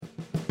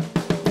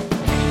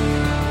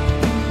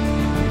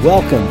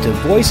Welcome to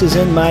Voices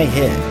in My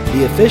Head,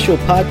 the official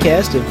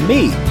podcast of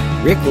me,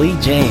 Rick Lee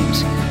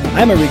James.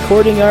 I'm a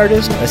recording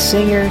artist, a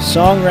singer,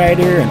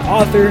 songwriter, an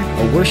author,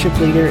 a worship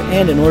leader,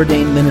 and an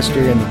ordained minister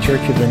in the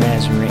Church of the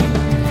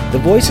Nazarene. The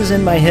Voices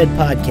in My Head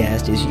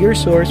podcast is your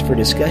source for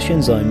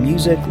discussions on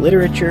music,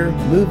 literature,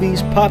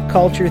 movies, pop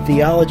culture,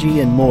 theology,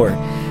 and more.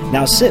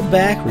 Now sit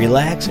back,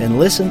 relax, and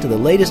listen to the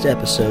latest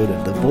episode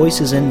of the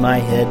Voices in My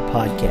Head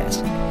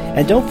podcast.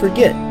 And don't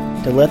forget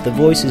to let the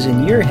voices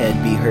in your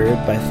head be heard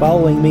by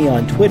following me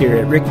on Twitter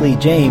at Rick Lee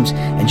James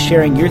and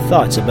sharing your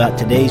thoughts about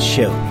today's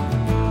show.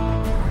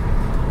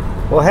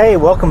 Well, hey,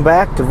 welcome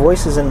back to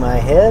Voices in My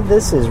Head.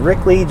 This is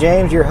Rick Lee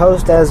James, your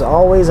host as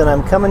always, and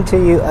I'm coming to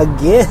you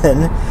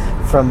again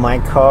from my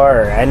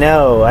car. I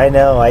know.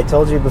 I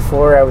told you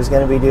before I was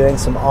going to be doing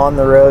some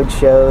on-the-road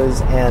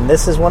shows, and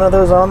this is one of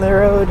those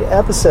on-the-road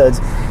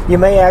episodes. You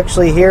may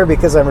actually hear,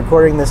 because I'm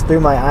recording this through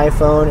my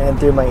iPhone and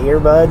through my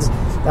earbuds,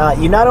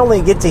 you not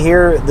only get to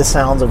hear the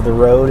sounds of the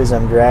road as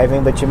I'm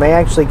driving, but you may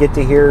actually get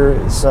to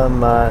hear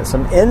some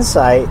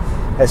insight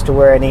as to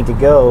where I need to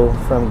go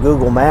from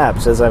Google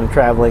Maps as I'm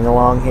traveling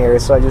along here.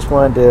 So I just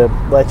wanted to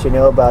let you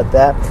know about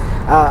that.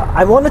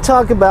 I want to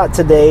talk about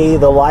today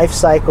the life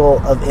cycle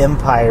of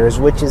empires,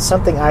 which is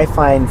something I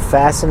find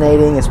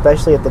fascinating,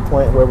 especially at the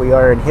point where we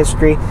are in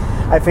history.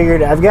 I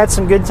figured I've got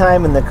some good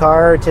time in the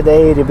car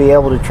today to be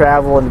able to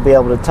travel and to be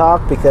able to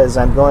talk because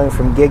I'm going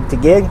from gig to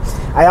gig.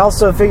 I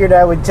also figured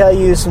I would tell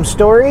you some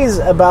stories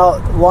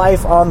about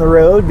life on the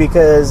road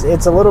because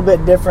it's a little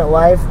bit different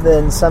life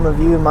than some of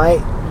you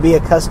might be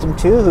accustomed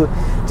to who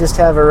just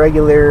have a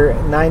regular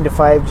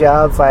 9-to-5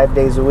 job 5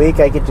 days a week.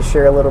 I get to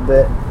share a little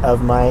bit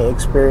of my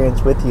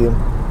experience with you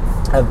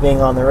of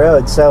being on the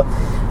road. So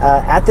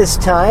at this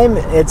time,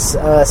 it's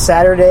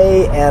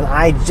Saturday, and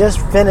I just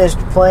finished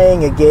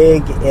playing a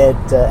gig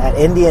at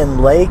Indian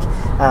Lake.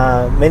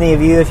 Many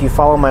of you, if you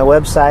follow my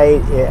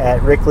website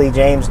at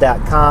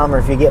rickleejames.com, or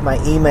if you get my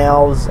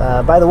emails,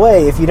 by the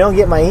way, if you don't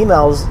get my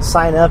emails,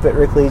 sign up at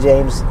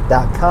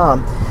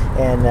rickleejames.com.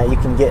 And you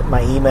can get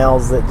my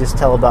emails that just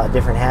tell about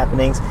different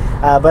happenings.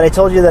 But I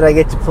told you that I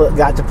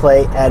got to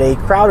play at a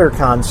Crowder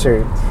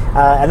concert.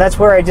 And that's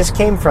where I just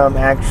came from,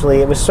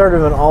 actually. It was sort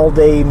of an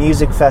all-day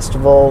music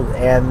festival,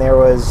 and there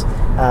was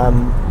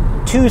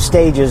 2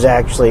 stages,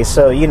 actually.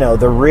 So, you know,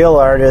 the real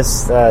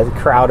artists,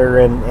 Crowder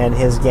and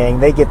his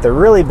gang, they get the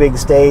really big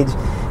stage,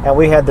 and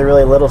we had the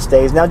really little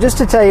stage. Now, just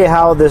to tell you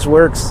how this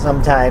works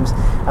sometimes,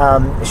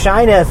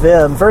 Shine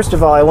FM, first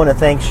of all, I want to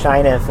thank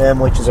Shine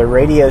FM, which is a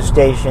radio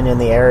station in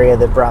the area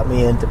that brought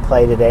me in to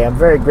play today. I'm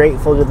very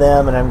grateful to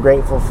them, and I'm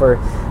grateful for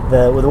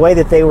the way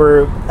that they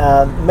were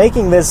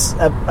making this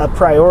a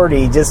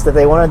priority, just that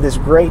they wanted this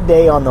great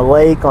day on the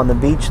lake, on the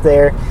beach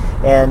there,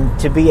 and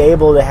to be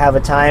able to have a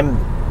time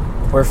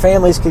where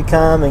families could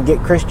come and get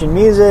Christian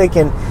music,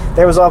 and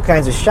there was all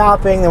kinds of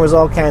shopping, there was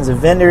all kinds of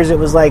vendors, it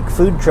was like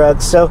food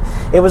trucks, so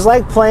it was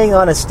like playing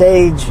on a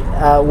stage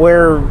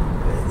where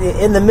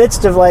in the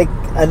midst of like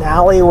an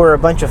alley where a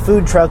bunch of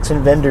food trucks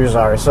and vendors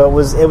are, so it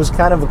was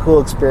kind of a cool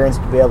experience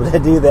to be able to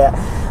do that.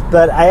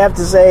 But I have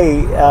to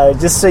say,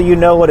 just so you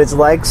know what it's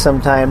like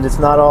sometimes, it's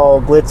not all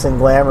glitz and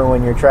glamour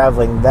when you're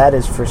traveling, that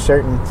is for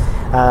certain.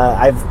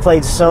 I've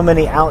played so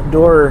many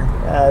outdoor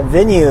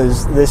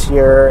venues this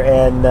year,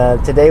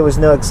 and today was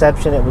no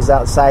exception. It was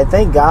outside.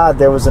 Thank God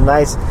there was a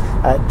nice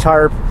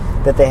tarp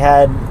that they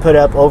had put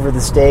up over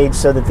the stage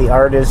so that the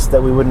artists,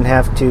 that we wouldn't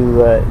have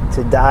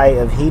to die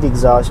of heat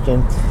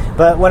exhaustion.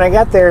 But when I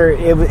got there,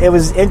 it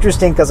was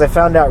interesting because I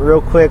found out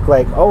real quick,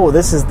 like, oh,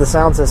 this is the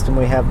sound system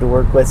we have to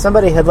work with.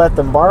 Somebody had let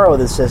them borrow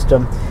the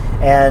system,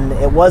 and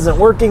it wasn't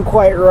working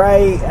quite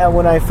right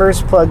when I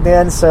first plugged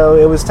in, so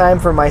it was time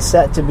for my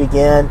set to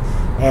begin.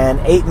 And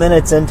 8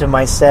 minutes into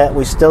my set,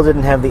 we still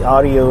didn't have the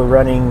audio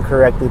running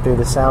correctly through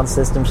the sound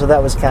system, so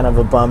that was kind of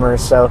a bummer.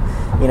 So,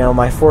 you know,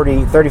 my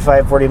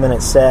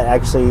 40-minute set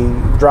actually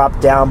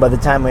dropped down by the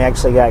time we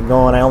actually got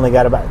going. I only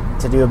got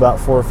to do about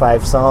 4 or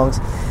 5 songs.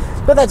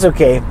 But that's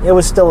okay. It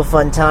was still a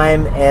fun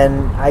time,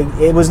 and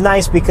it was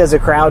nice because a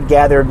crowd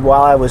gathered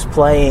while I was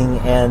playing,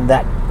 and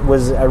that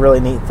was a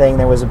really neat thing.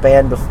 There was a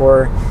band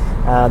before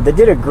that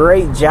did a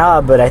great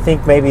job, but I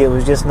think maybe it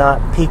was just not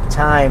peak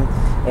time,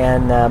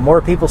 and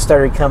more people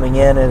started coming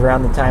in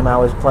around the time I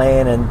was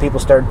playing, and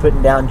people started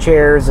putting down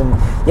chairs, and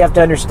you have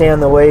to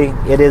understand the way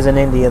it is in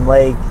Indian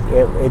Lake.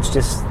 It's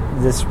just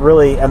this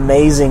really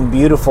amazing,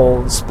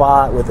 beautiful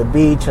spot with a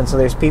beach, and so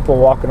there's people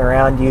walking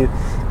around you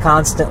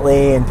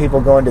constantly, and people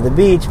going to the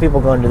beach,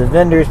 people going to the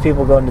vendors,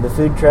 people going to the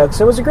food trucks.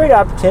 So it was a great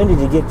opportunity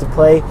to get to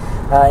play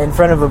in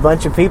front of a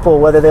bunch of people,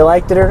 whether they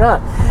liked it or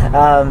not.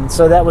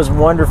 So that was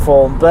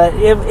wonderful. But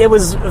it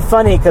was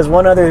funny because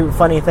one other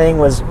funny thing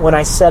was when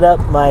I set up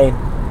my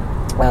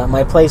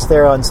place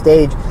there on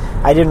stage,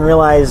 I didn't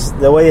realize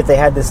the way that they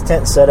had this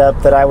tent set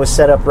up that I was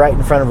set up right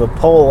in front of a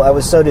pole. I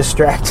was so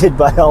distracted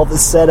by all the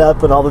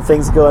setup and all the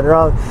things going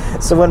wrong.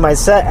 So when my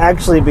set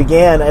actually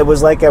began, it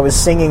was like I was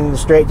singing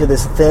straight to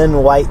this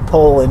thin white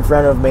pole in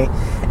front of me,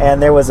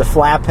 and there was a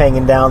flap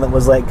hanging down that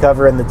was like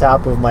covering the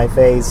top of my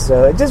face.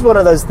 So it's just one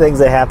of those things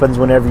that happens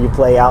whenever you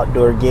play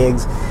outdoor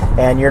gigs.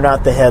 and you're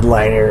not the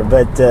headliner.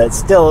 But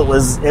still,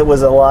 it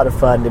was a lot of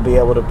fun to be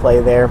able to play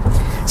there.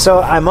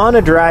 So I'm on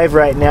a drive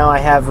right now. I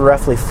have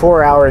roughly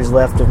 4 hours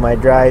left of my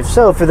drive.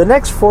 So for the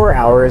next 4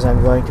 hours,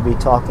 I'm going to be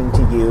talking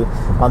to you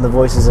on the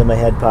Voices in My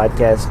Head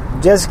podcast.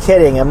 Just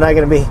kidding. I'm not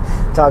going to be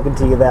talking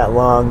to you that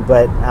long,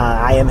 but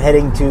I am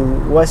heading to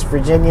West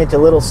Virginia, to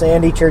Little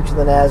Sandy Church of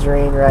the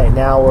Nazarene right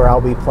now, where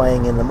I'll be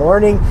playing in the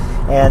morning,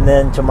 and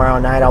then tomorrow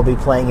night I'll be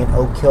playing in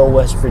Oak Hill,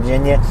 West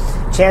Virginia.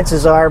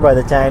 Chances are, by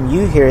the time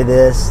you hear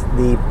this,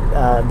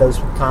 those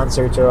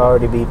concerts will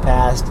already be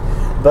past.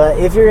 But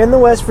if you're in the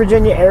West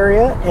Virginia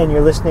area and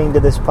you're listening to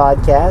this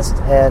podcast,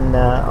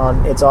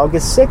 and it's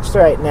August 6th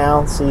right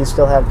now, so you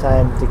still have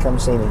time to come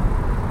see me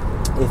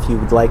if you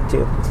would like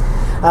to.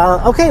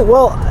 Okay,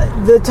 well,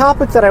 the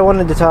topic that I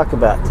wanted to talk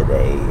about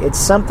today, it's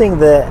something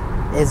that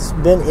has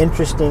been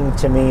interesting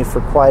to me for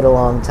quite a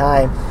long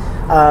time,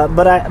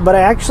 but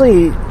I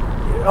actually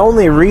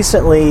only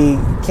recently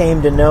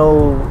came to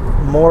know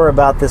more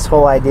about this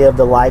whole idea of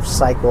the life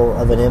cycle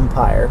of an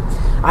empire.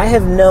 I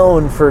have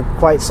known for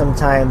quite some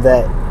time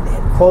that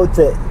quote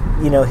that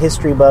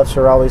history buffs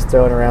are always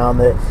throwing around,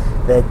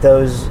 that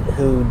those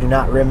who do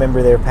not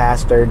remember their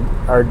past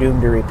are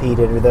doomed to repeat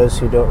it, or those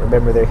who don't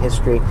remember their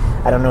history.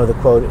 I don't know the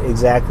quote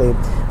exactly,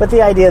 but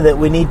the idea that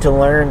we need to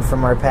learn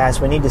from our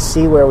past, we need to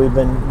see where we've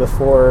been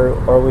before,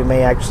 or we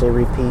may actually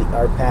repeat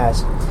our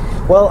past.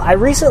 Well, I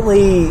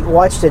recently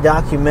watched a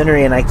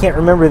documentary, and I can't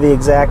remember the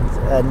exact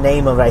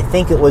name of it. I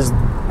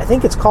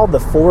think it's called The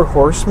Four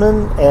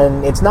Horsemen,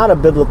 and it's not a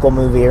biblical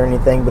movie or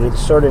anything, but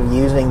it's sort of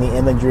using the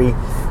imagery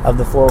of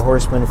the Four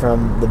Horsemen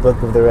from the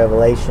book of the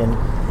Revelation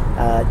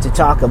to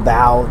talk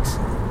about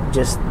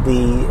just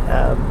the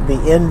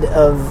end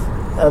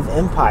of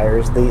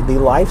empires, the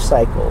life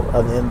cycle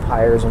of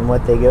empires and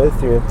what they go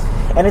through.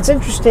 And it's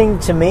interesting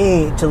to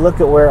me to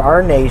look at where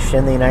our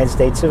nation, the United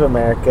States of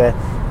America,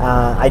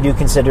 I do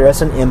consider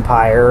us an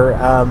empire,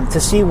 to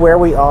see where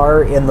we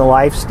are in the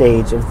life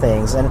stage of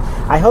things. And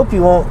I hope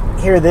you won't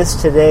hear this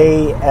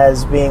today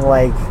as being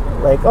like,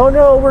 oh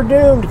no, we're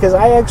doomed, because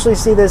I actually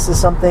see this as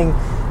something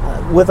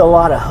with a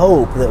lot of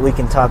hope that we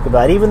can talk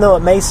about. Even though it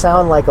may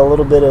sound like a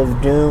little bit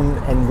of doom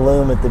and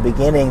gloom at the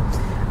beginning,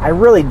 I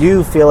really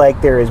do feel like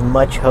there is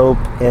much hope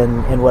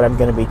in what I'm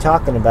going to be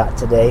talking about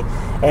today.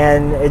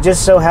 And it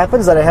just so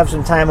happens that I have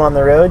some time on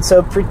the road,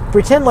 so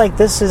pretend like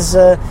this is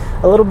a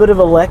little bit of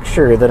a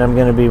lecture that I'm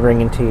going to be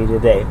bringing to you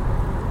today.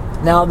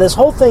 Now, this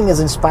whole thing is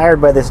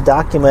inspired by this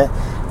document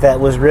that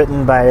was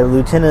written by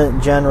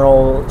Lieutenant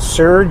General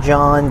Sir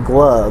John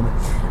Glubb.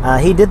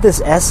 He did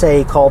this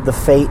essay called The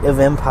Fate of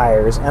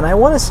Empires, and I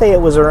want to say it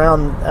was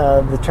around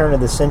the turn of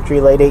the century,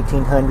 late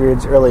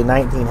 1800s, early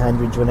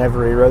 1900s,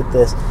 whenever he wrote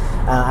this.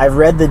 I've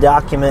read the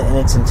document in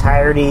its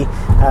entirety.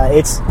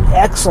 It's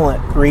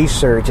excellent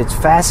research. It's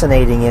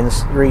fascinating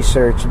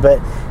research,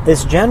 but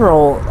this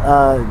General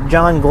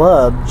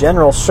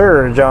General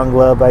Sir John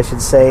Glubb, I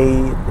should say,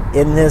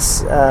 in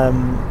this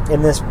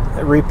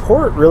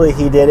report, really,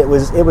 he did, it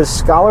was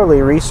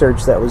scholarly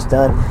research that was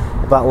done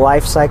about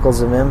life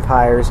cycles of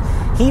empires.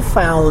 He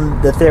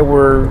found that there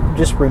were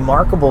just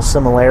remarkable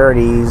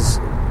similarities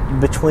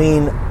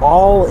between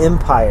all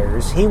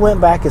empires. He went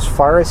back as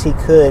far as he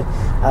could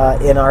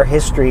in our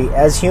history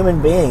as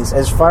human beings,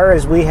 as far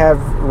as we have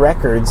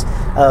records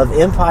of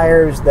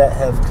empires that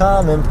have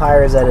come,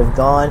 empires that have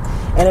gone.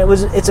 And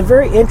it's a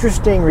very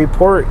interesting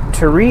report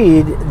to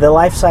read, the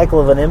life cycle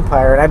of an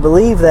empire, and I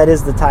believe that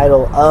is the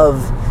title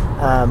of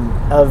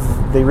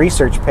the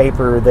research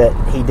paper that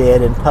he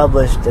did and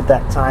published at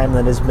that time,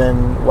 that has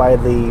been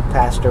widely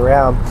passed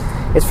around.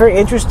 It's very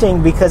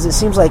interesting because it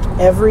seems like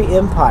every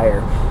empire,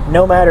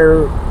 no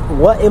matter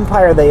what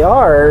empire they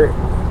are,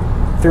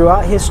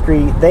 throughout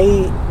history,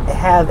 they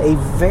have a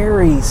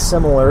very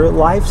similar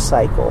life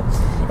cycle.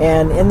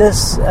 And in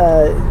this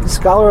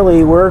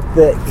scholarly work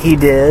that he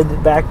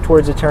did back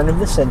towards the turn of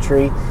the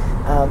century,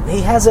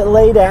 he has it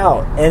laid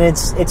out, and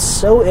it's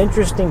so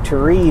interesting to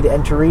read,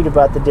 and to read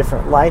about the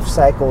different life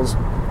cycles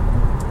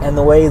and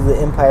the way the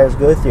empires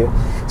go through.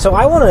 So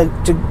I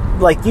want to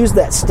use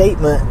that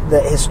statement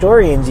that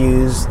historians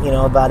use,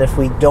 about if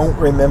we don't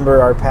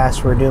remember our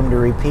past, we're doomed to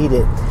repeat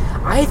it.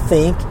 I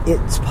think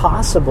it's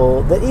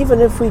possible that even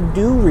if we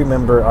do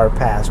remember our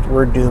past,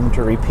 we're doomed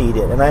to repeat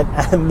it.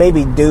 And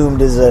maybe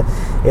doomed is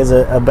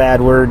a bad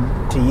word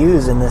to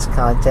use in this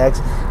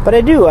context, but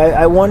I do.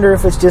 I wonder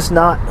if it's just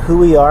not who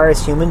we are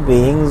as human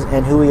beings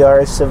and who we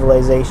are as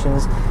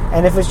civilizations,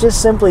 and if it's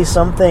just simply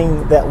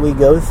something that we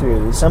go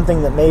through,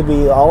 something that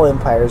maybe all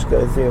empires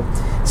go through.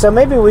 So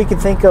maybe we could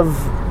think of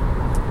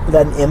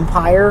an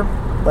empire,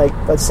 like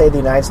let's say the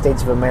United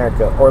States of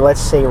America, or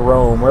let's say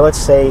Rome, or let's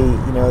say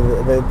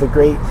the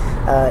great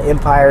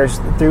empires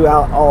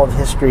throughout all of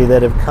history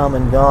that have come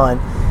and gone.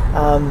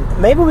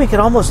 Maybe we could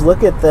almost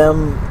look at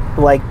them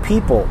like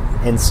people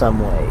in some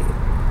way.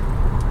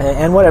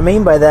 And what I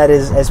mean by that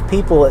is, as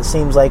people, it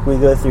seems like we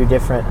go through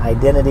different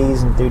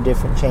identities and through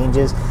different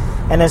changes.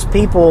 And as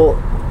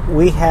people,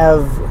 we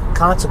have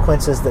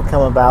consequences that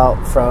come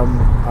about from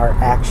our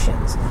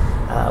actions.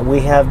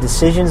 We have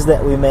decisions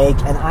that we make,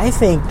 and I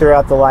think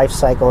throughout the life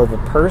cycle of a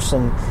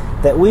person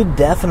that we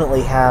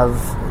definitely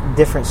have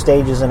different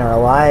stages in our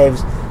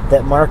lives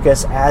that mark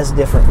us as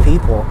different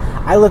people.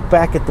 I look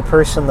back at the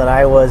person that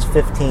I was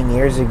 15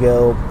 years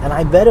ago, and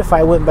I bet if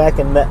I went back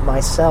and met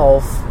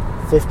myself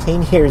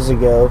 15 years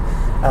ago,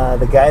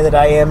 the guy that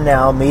I am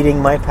now, meeting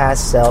my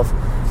past self,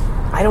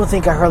 I don't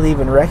think I hardly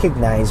even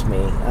recognize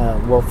me.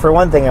 Well, for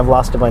one thing, I've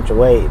lost a bunch of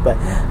weight, but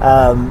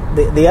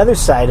the other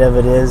side of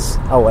it is,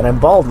 and I'm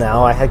bald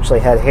now. I actually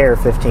had hair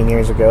 15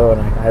 years ago,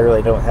 and I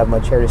really don't have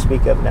much hair to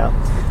speak of now.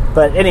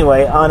 But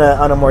anyway,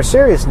 on a more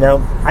serious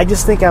note, I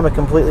just think I'm a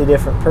completely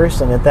different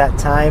person. At that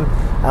time,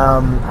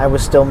 I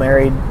was still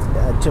married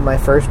to my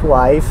first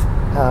wife.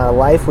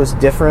 Life was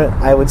different.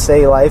 I would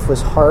say life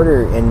was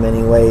harder in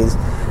many ways.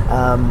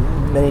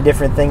 Many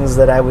different things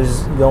that I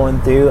was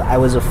going through. I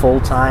was a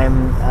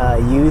full-time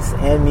youth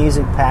and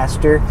music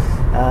pastor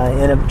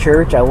in a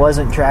church. I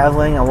wasn't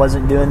traveling. I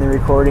wasn't doing the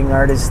recording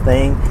artist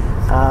thing.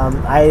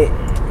 I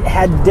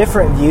had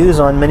different views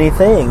on many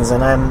things,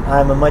 and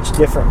I'm a much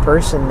different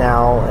person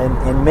now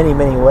in many,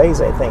 many ways,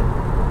 I think.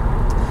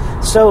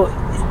 So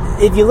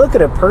if you look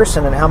at a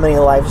person and how many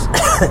lives,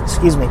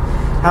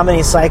 how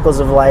many cycles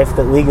of life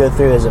that we go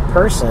through as a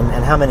person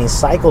and how many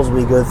cycles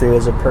we go through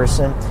as a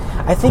person,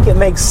 I think it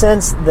makes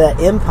sense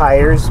that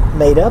empires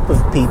made up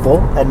of people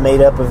and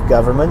made up of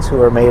governments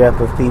who are made up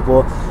of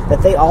people,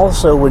 that they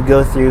also would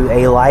go through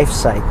a life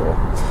cycle.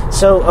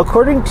 So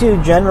according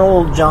to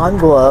General John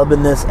Glubb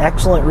in this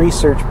excellent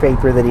research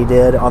paper that he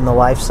did on the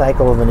life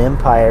cycle of an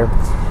empire,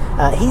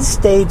 he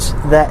states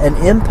that an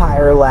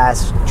empire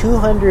lasts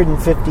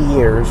 250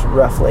 years,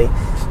 roughly.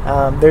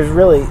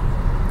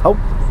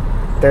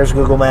 There's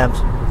Google Maps.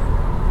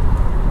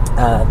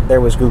 There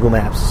was Google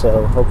Maps,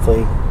 so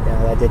hopefully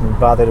that didn't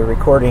bother the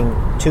recording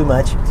too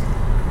much.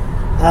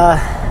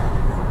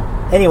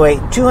 Anyway,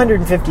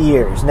 250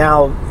 years.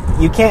 Now,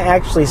 you can't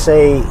actually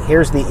say,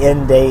 here's the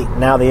end date,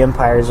 now the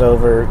empire's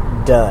over,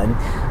 done.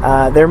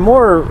 They're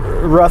more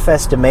rough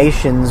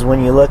estimations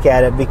when you look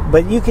at it,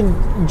 but you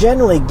can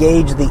generally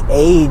gauge the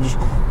age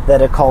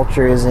that a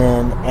culture is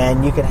in,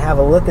 and you can have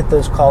a look at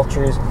those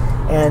cultures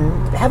and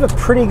have a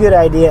pretty good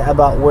idea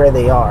about where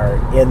they are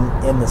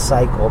in the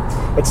cycle.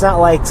 It's not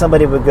like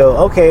somebody would go,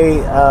 okay,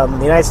 the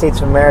United States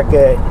of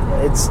America,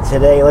 it's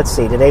today, let's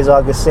see, today's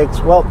August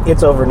 6th, well,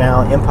 it's over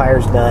now,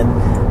 empire's done,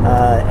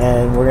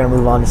 and we're going to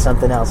move on to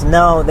something else.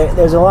 No,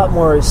 there's a lot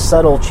more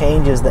subtle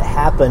changes that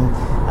happen,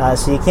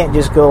 so you can't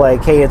just go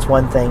like, hey, it's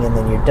one thing and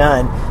then you're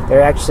done.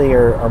 There actually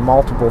are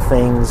multiple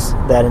things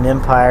that an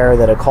empire,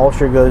 that a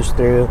culture goes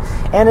through,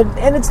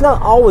 and it's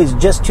not always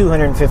just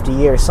 250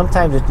 years.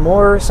 Sometimes it's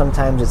more,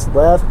 sometimes it's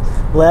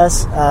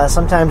less,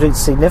 sometimes it's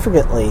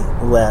significantly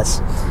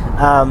less.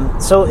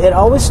 So it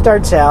always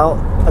starts out,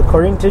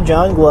 according to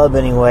John Glubb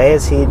anyway,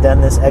 as he had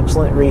done this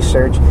excellent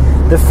research,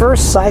 the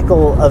first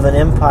cycle of an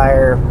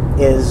empire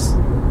is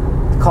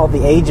called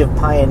the Age of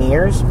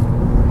Pioneers.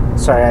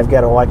 Sorry, I've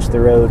got to watch the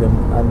road.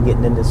 I'm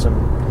getting into some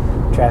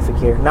traffic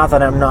here. Not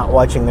that I'm not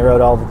watching the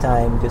road all the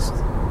time, just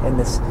in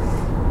this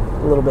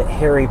little bit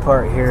hairy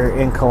part here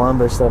in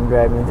Columbus that I'm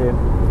driving through.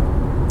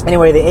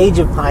 Anyway, the Age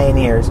of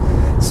Pioneers.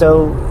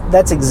 So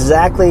that's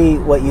exactly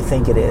what you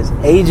think it is.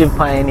 Age of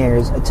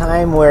Pioneers, a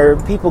time where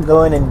people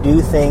go in and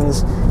do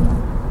things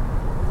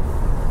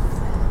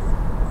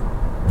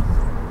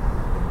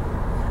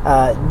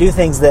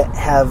that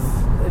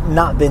have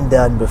not been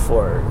done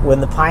before. When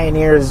the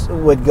pioneers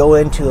would go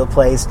into a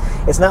place,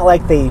 it's not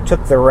like they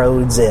took the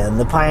roads in.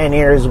 The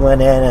pioneers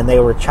went in and they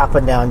were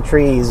chopping down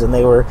trees, and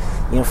they were,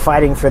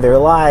 fighting for their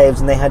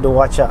lives, and they had to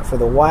watch out for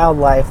the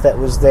wildlife that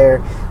was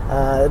there.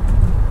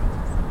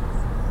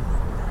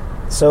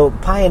 So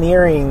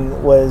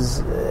pioneering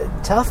was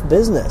tough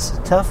business,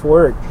 tough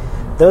work.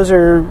 Those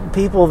are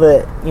people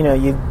that,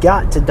 you've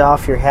got to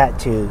doff your hat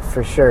to,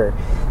 for sure.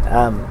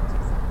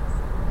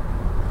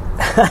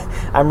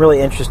 I'm really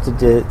interested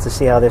to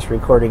see how this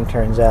recording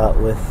turns out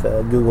with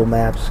Google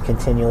Maps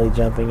continually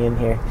jumping in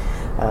here.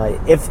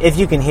 If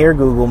you can hear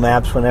Google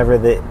Maps whenever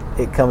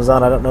it comes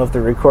on, I don't know if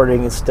the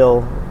recording is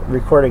still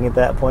recording at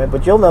that point,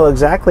 but you'll know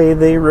exactly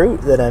the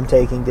route that I'm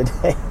taking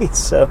today.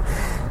 So,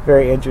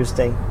 very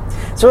interesting.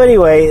 So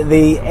anyway,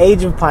 the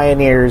Age of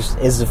Pioneers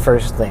is the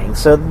first thing.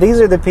 So these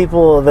are the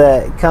people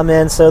that come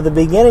in. So the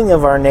beginning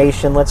of our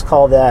nation, let's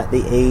call that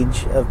the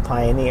Age of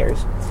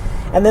Pioneers.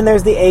 And then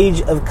there's the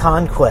Age of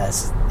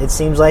Conquest. It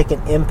seems like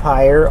an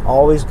empire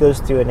always goes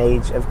through an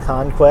age of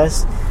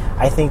conquest.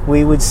 I think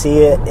we would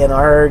see it in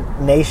our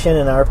nation,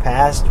 in our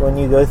past, when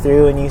you go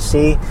through and you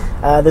see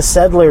the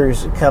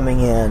settlers coming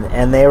in.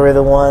 And they were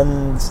the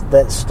ones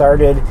that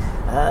started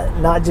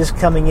not just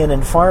coming in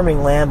and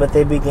farming land, but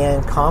they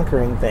began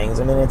conquering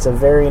things. I mean, it's a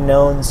very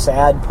known,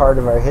 sad part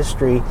of our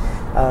history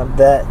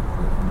that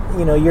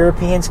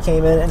Europeans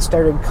came in and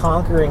started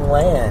conquering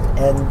land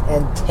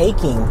and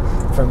taking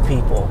from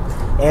people.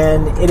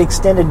 And it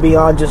extended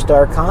beyond just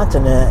our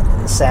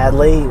continent.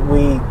 Sadly,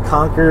 we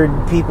conquered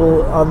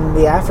people on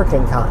the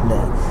African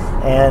continent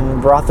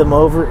and brought them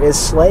over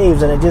as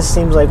slaves, and it just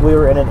seems like we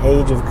were in an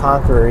age of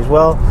conquerors.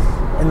 Well,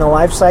 in the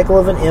life cycle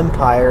of an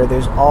empire,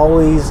 there's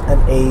always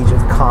an age of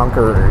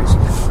conquerors,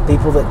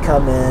 people that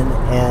come in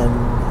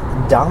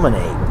and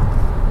dominate.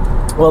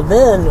 Well,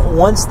 then,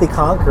 once the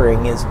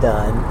conquering is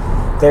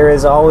done, there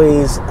is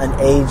always an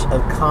age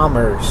of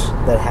commerce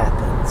that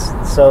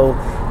happens. So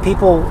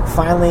people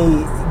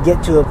finally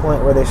get to a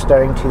point where they're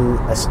starting to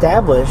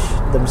establish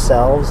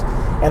themselves,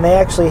 and they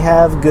actually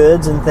have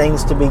goods and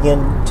things to begin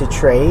to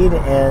trade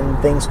and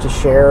things to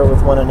share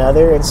with one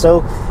another. And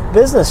so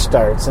business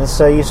starts. And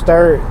so you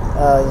start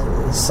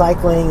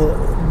cycling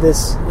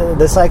this.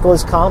 The cycle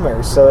is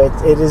commerce. So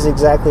it is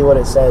exactly what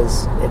it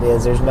says it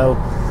is. There's no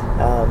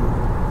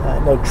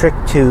trick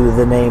to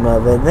the name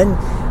of it. And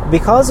then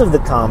because of the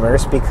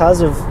commerce,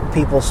 because of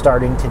people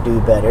starting to do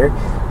better,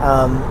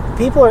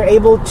 people are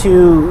able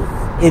to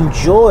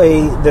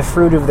enjoy the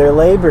fruit of their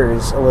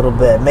labors a little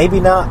bit. Maybe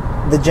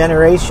not the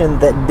generation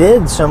that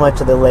did so much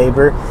of the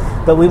labor,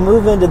 but we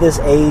move into this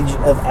age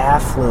of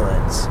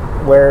affluence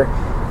where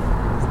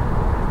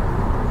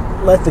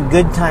let the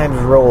good times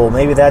roll.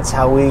 Maybe that's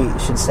how we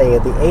should say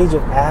it. The age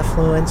of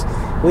affluence,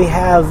 we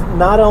have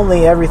not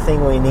only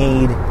everything we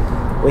need,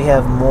 we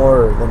have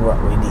more than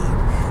what we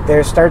need.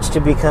 There starts to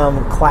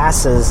become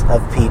classes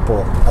of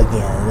people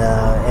again.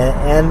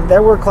 And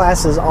there were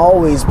classes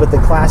always, but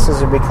the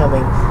classes are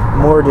becoming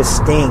more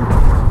distinct.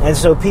 And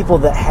so people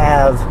that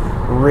have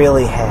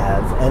really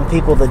have, and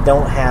people that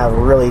don't have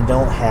really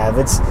don't have.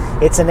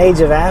 It's an age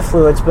of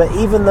affluence, but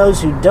even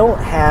those who don't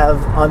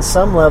have, on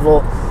some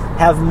level,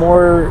 have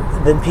more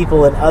than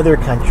people in other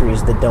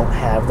countries that don't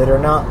have, that are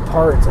not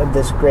part of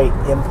this great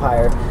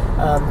empire.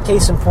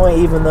 Case in point,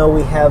 even though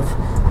we have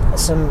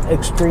some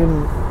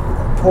extreme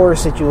poor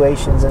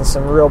situations and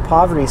some real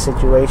poverty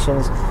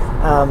situations,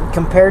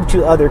 compared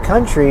to other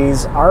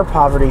countries, our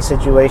poverty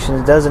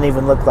situation doesn't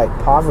even look like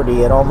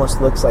poverty. It almost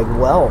looks like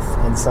wealth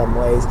in some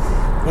ways.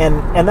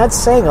 And that's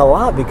saying a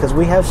lot, because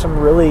we have some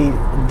really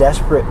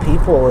desperate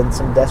people in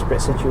some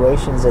desperate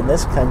situations in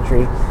this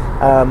country.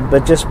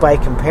 But just by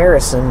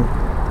comparison,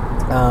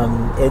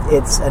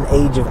 it's an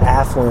age of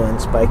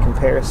affluence by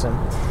comparison.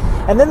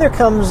 And then there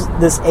comes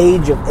this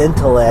age of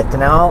intellect.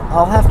 And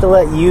I'll have to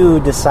let you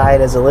decide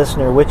as a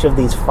listener which of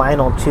these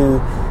final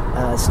two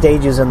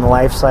stages in the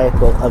life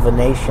cycle of a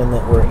nation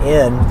that we're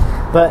in.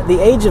 But the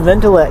age of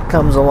intellect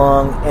comes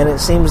along, and it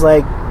seems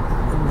like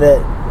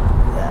that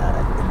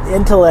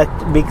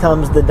intellect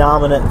becomes the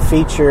dominant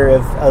feature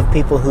of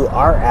people who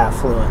are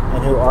affluent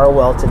and who are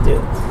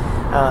well-to-do.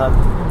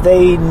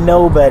 They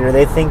know better.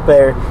 They think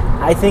better.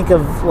 I think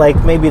of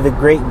like maybe the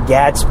Great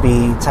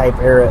Gatsby type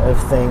era of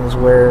things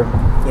where,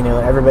 you know,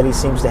 everybody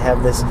seems to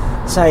have this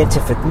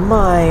scientific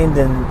mind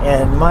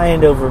and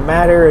mind over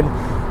matter,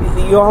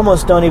 and you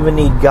almost don't even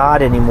need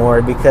God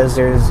anymore because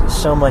there's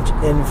so much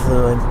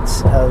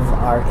influence of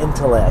our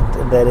intellect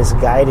that is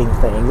guiding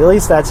things. At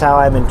least that's how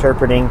I'm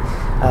interpreting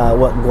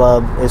what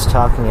Glubb is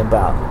talking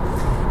about.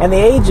 And the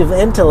age of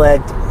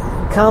intellect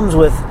comes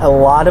with a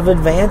lot of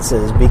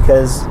advances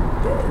because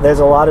there's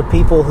a lot of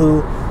people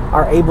who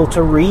are able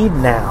to read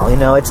now. You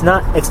know, it's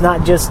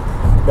not just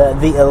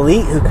the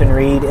elite who can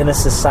read in a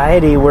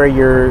society where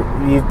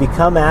you've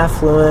become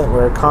affluent,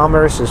 where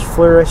commerce is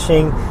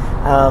flourishing,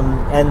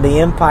 and the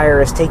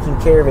empire is taking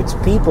care of its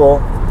people,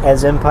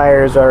 as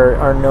empires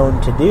are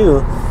known to do,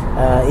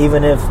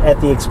 even if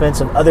at the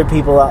expense of other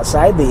people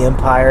outside the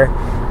empire.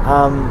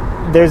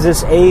 There's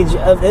this age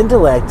of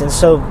intellect. And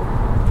so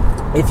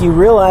if you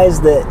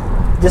realize that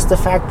just the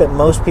fact that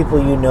most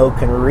people you know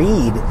can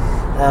read,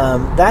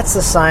 that's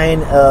a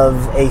sign of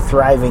a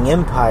thriving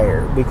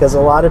empire, because a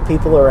lot of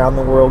people around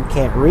the world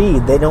can't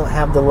read. They don't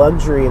have the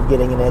luxury of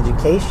getting an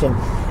education.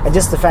 And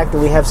just the fact that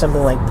we have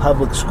something like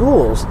public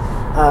schools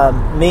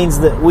means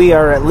that we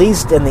are at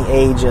least in the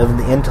age of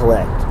the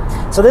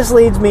intellect. So this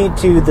leads me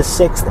to the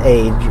sixth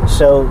age.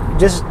 So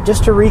just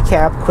to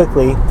recap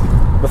quickly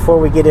before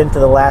we get into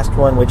the last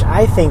one, which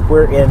I think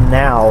we're in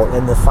now,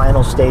 in the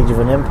final stage of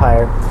an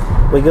empire.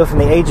 We go from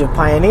the age of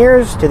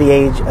pioneers to the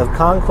age of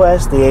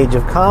conquest, the age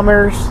of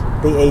commerce,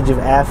 the age of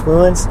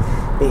affluence,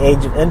 the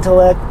age of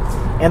intellect,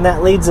 and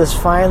that leads us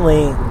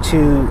finally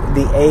to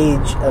the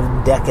age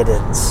of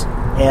decadence.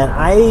 And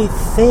I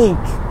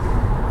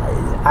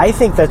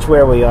think that's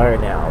where we are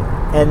now.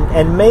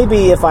 And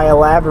maybe if I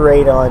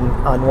elaborate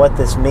on what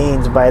this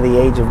means by the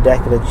age of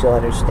decadence, you'll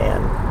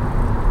understand.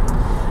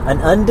 An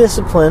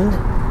undisciplined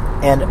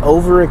and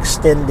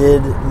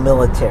overextended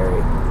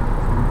military.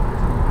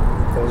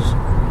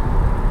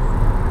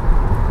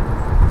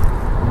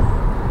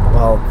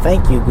 Well,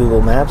 thank you,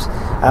 Google Maps.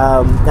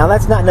 Now,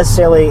 that's not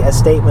necessarily a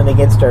statement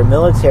against our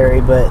military,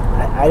 but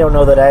I don't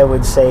know that I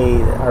would say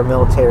our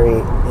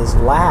military is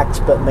lax,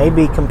 but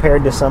maybe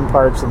compared to some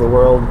parts of the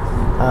world,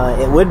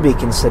 it would be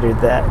considered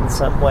that in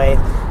some way.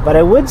 But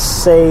I would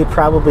say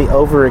probably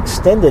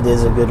overextended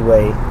is a good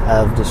way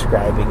of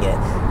describing it.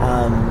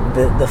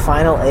 The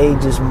final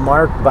age is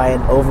marked by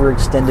an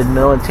overextended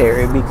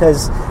military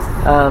because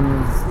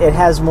it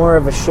has more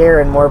of a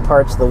share in more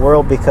parts of the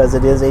world because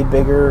it is a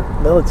bigger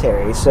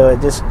military. So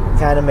it just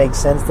kind of makes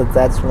sense that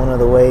that's one of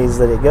the ways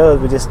that it goes.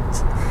 We just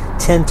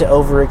tend to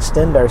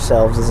overextend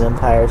ourselves as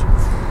empires.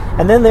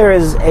 And then there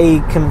is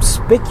a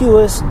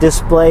conspicuous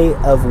display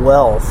of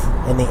wealth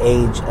in the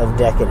age of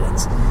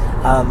decadence.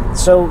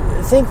 So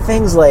think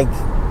things like,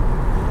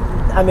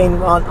 I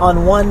mean,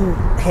 on one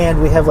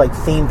hand, we have like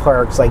theme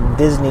parks like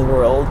Disney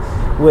World,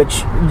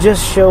 which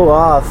just show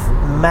off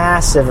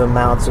massive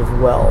amounts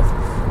of wealth.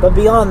 But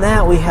beyond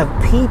that, we have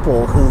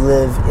people who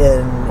live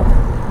in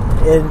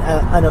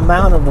an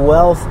amount of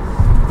wealth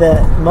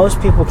that most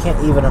people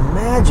can't even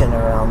imagine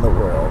around the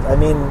world. I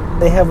mean,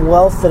 they have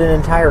wealth that an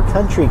entire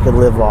country could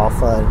live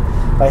off on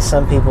by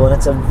some people, and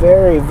it's a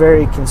very,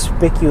 very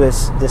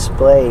conspicuous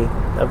display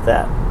of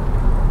that.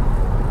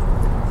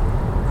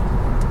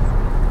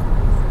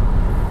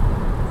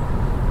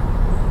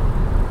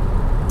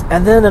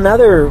 And then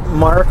another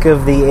mark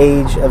of the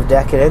age of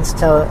decadence,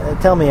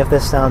 tell me if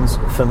this sounds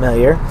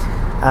familiar,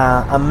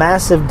 a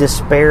massive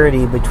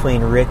disparity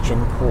between rich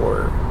and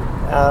poor.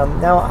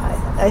 Now,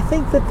 I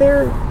think that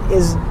there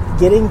is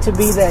getting to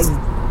be that...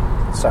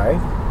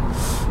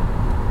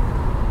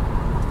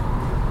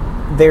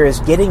 There is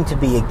getting to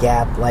be a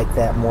gap like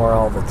that more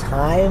all the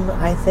time,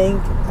 I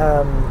think.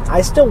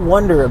 I still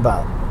wonder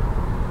about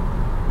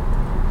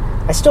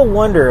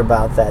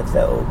that,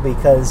 though,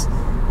 because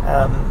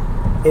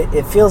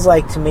it feels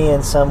like to me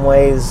in some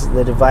ways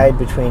the divide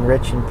between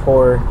rich and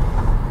poor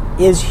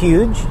is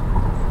huge.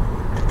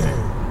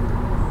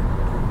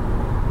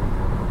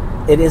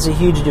 It is a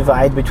huge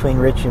divide between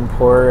rich and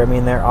poor. I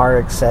mean, there are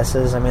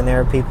excesses. I mean,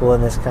 there are people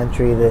in this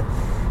country that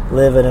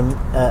live in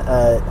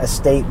a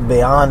state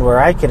beyond where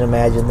I can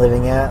imagine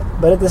living at.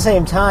 But at the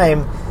same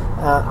time,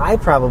 I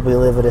probably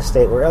live at a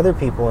state where other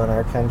people in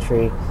our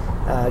country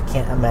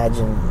can't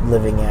imagine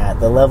living at.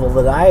 The level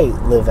that I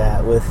live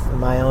at with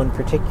my own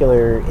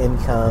particular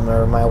income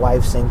or my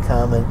wife's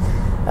income.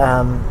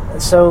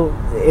 And so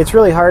it's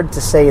really hard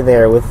to say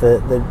there with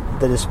the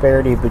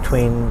disparity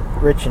between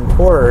rich and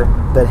poor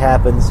that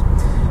happens.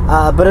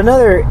 But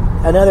another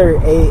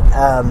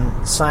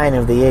sign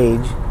of the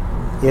age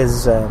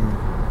is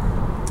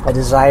a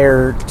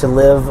desire to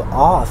live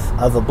off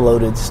of a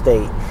bloated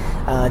state,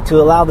 to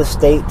allow the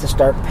state to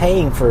start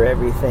paying for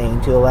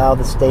everything, to allow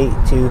the state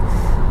to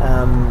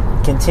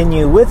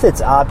continue with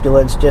its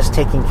opulence, just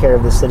taking care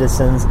of the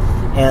citizens.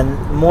 And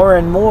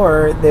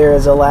more there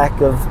is a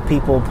lack of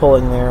people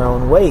pulling their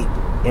own weight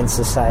in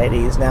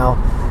societies. Now,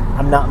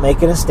 I'm not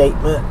making a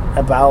statement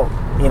about,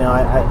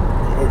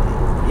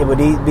 it would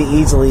be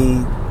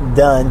easily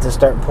done to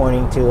start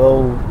pointing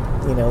to,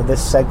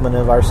 this segment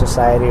of our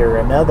society or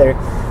another.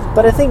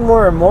 But I think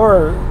more and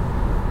more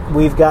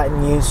we've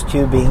gotten used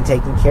to being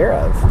taken care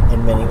of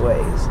in many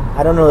ways.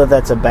 I don't know that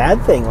that's a bad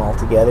thing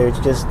altogether. It's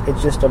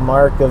just a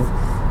mark of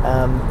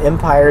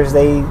empires.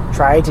 They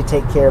try to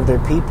take care of their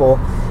people,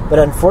 but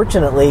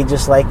unfortunately,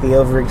 just like the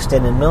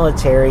overextended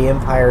military,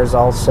 empires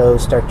also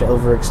start to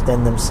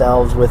overextend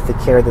themselves with the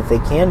care that they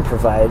can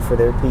provide for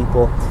their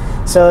people.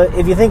 So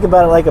if you think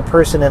about it like a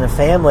person in a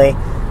family,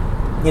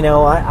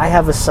 I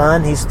have a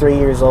son. He's 3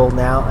 years old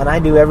now, and I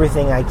do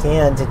everything I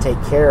can to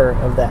take care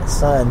of that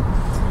son.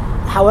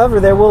 However,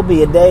 there will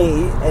be a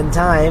day and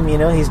time,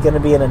 he's going to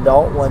be an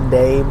adult one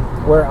day,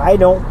 where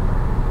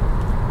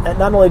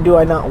not only do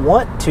I not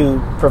want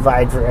to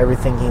provide for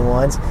everything he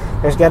wants,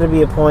 there's got to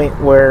be a point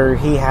where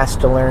he has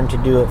to learn to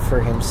do it for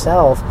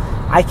himself.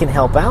 I can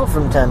help out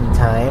from time to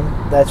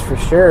time, that's for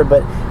sure,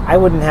 but I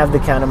wouldn't have the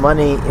kind of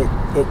money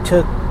it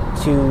took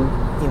to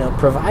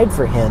provide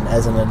for him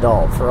as an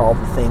adult for all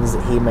the things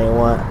that he may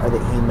want or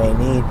that he may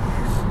need.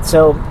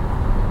 So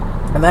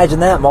imagine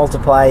that,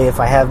 multiply if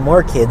I have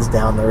more kids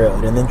down the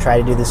road, and then try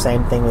to do the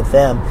same thing with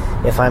them.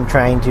 If I'm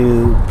trying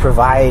to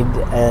provide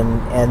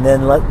and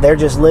then they're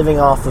just living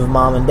off of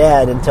mom and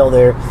dad until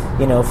they're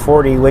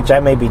 40, which I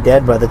may be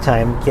dead by the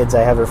time kids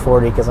I have are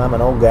 40 because I'm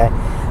an old guy.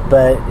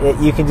 But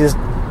you can just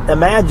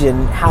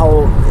imagine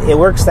how it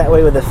works that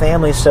way with the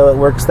family, so it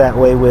works that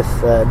way with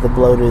the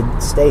bloated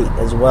state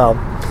as well.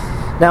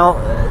 Now,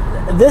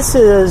 this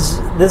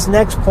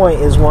next point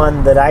is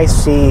one that I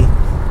see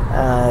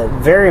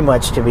very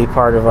much to be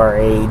part of our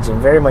age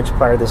and very much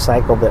part of the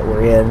cycle that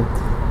we're in: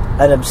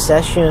 an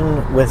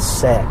obsession with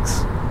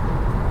sex.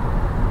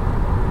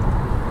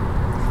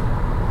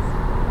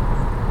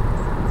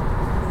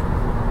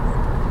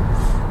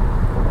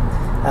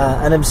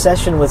 An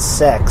obsession with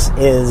sex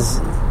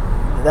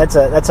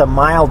that's a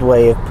mild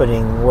way of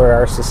putting where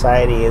our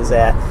society is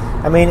at.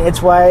 I mean,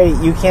 it's why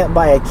you can't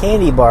buy a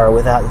candy bar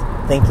without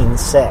thinking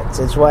sex.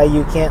 It's why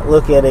you can't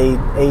look at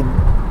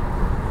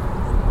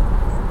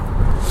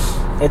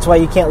It's why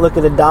you can't look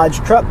at a Dodge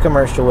truck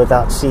commercial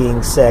without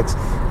seeing sex.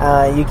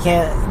 You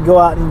can't go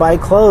out and buy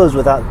clothes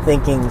without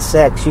thinking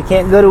sex. You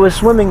can't go to a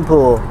swimming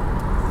pool.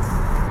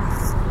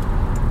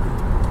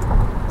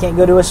 Can't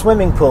go to a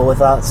swimming pool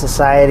without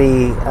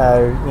society,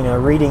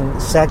 reading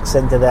sex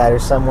into that or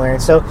somewhere.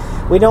 And so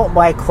we don't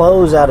buy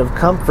clothes out of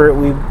comfort.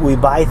 We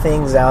buy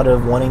things out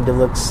of wanting to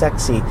look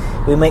sexy.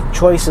 We make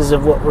choices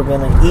of what we're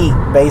going to eat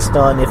based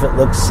on if it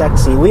looks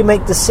sexy. We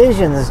make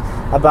decisions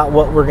about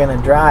what we're going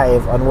to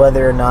drive on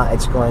whether or not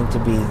it's going to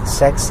be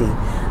sexy.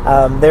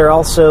 There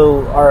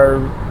also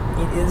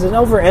is an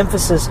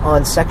overemphasis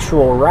on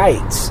sexual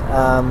rights,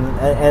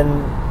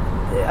 and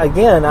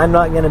again, I'm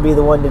not going to be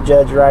the one to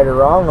judge right or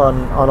wrong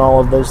on all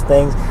of those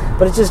things,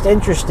 but it's just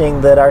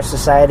interesting that our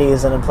society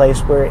is in a place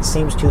where it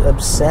seems to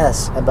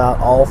obsess about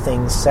all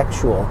things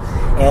sexual.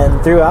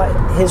 And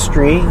throughout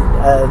history,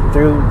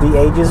 through the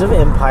ages of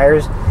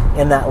empires,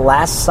 in that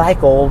last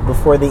cycle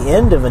before the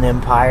end of an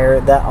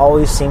empire, that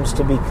always seems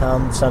to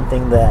become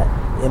something that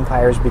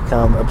empires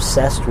become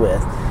obsessed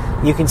with.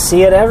 You can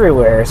see it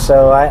everywhere,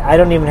 so I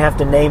don't even have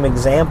to name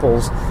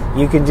examples.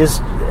 You can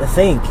just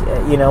think,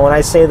 when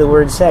I say the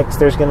word sex,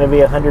 there's going to be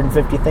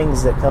 150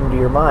 things that come to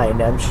your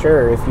mind, I'm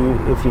sure, if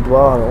you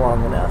dwell on it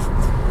long enough.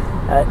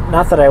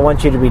 Not that I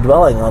want you to be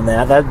dwelling on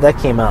that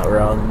came out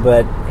wrong,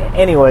 but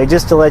anyway,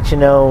 just to let you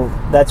know,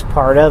 that's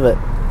part of it.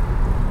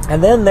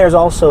 And then there's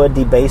also a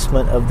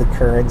debasement of the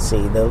currency.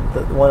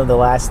 One of the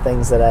last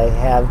things that I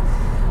have,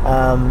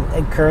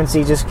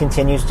 currency just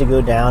continues to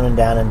go down and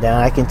down and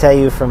down. I can tell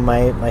you from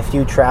my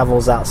few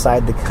travels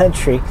outside the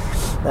country,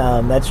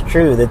 that's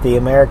true, that the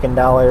American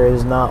dollar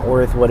is not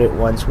worth what it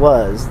once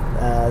was.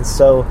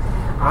 So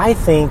I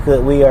think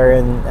that we are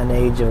in an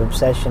age of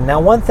obsession.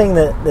 Now, one thing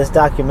that this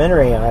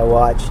documentary I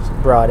watched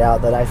brought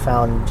out that I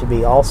found to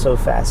be also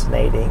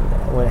fascinating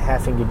when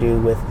having to do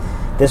with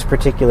this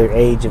particular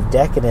age of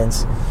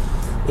decadence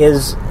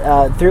is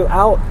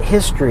throughout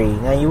history.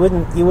 Now, you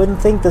wouldn't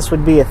think this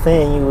would be a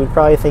thing. You would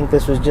probably think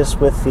this was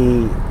just with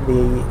the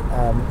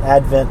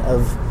advent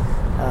of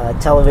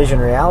television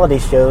reality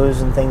shows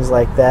and things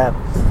like that.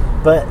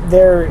 But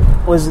there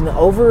was an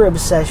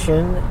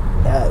over-obsession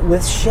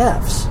with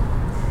chefs.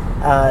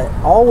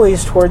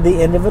 Always toward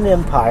the end of an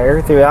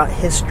empire throughout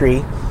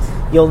history,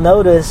 you'll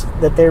notice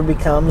that there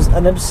becomes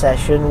an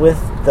obsession with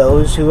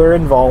those who are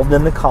involved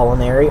in the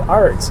culinary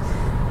arts.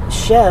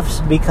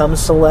 Chefs become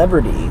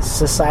celebrities.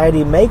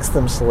 Society makes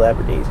them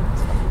celebrities.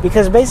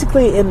 Because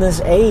basically in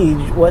this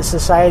age, what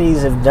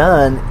societies have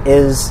done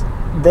is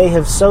they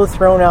have so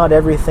thrown out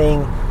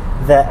everything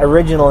that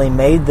originally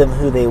made them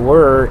who they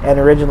were and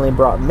originally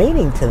brought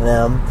meaning to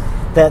them,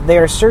 that they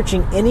are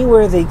searching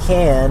anywhere they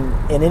can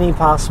in any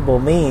possible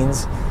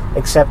means,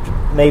 except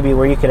maybe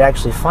where you could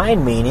actually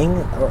find meaning,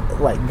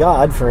 like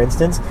God, for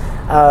instance.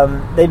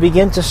 They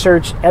begin to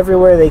search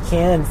everywhere they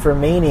can for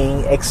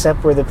meaning,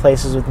 except where the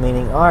places with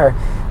meaning are.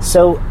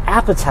 So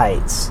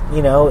appetites,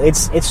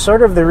 it's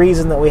sort of the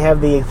reason that we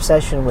have the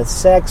obsession with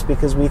sex,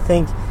 because we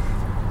think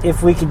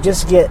if we could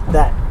just get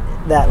that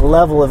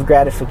level of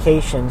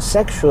gratification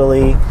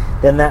sexually,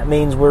 then that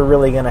means we're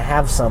really going to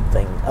have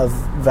something of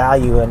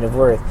value and of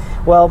worth.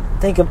 Well,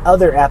 think of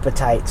other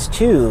appetites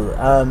too.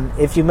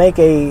 If you make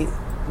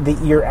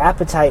your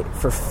appetite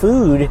for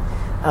food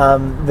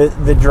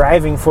the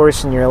driving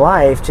force in your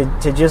life,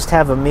 to just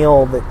have a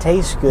meal that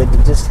tastes good,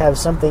 to just have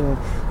something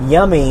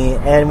yummy,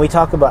 and we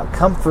talk about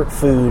comfort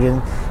food,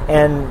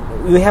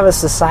 and we have a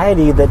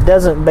society that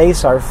doesn't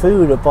base our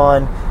food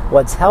upon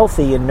what's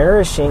healthy and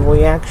nourishing.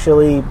 We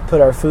actually put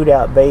our food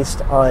out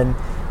based on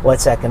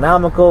what's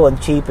economical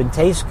and cheap and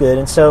tastes good.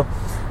 And so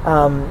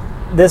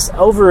this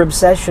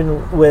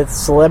over-obsession with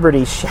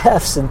celebrity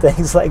chefs and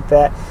things like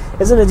that,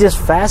 isn't it just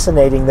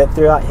fascinating that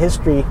throughout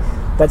history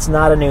that's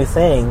not a new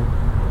thing?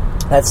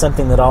 That's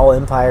something that all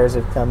empires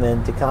have come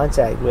into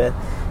contact with.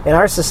 In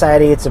our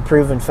society, it's a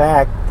proven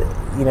fact,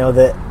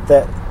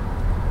 that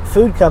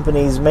food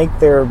companies make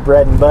their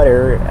bread and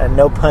butter, and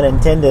no pun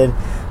intended,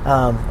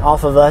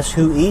 off of us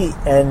who eat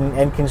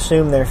and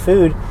consume their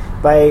food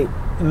by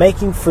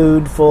making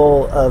food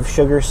full of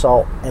sugar,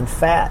 salt, and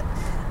fat.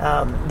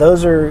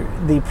 Those are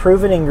the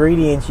proven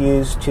ingredients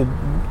used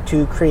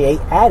to create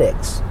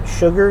addicts: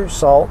 sugar,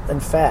 salt,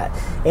 and fat.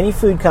 Any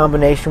food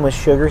combination with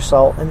sugar,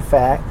 salt, and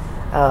fat,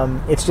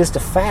 it's just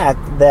a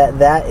fact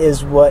that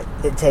is what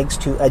it takes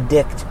to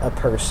addict a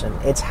person.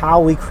 It's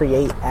how we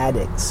create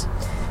addicts.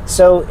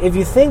 So if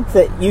you think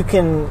that you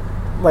can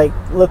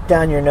look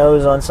down your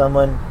nose on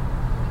someone,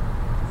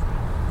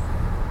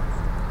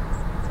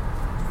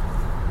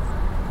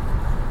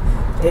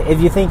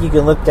 if you think you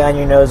can look down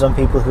your nose on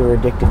people who are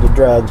addicted to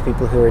drugs,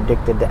 people who are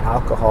addicted to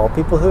alcohol,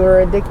 people who are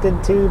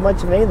addicted to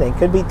much of anything,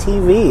 could be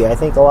TV. I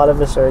think a lot of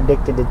us are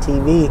addicted to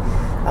TV.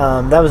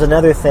 That was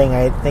another thing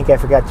I think I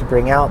forgot to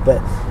bring out,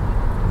 but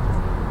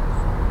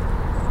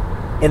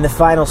in the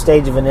final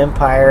stage of an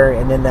empire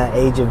and in that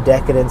age of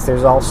decadence,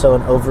 there's also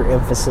an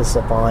overemphasis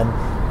upon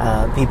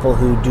people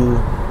who do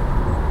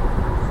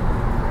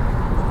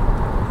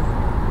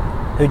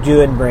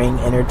and bring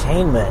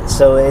entertainment.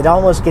 So it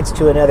almost gets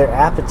to another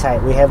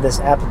appetite. We have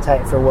this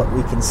appetite for what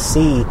we can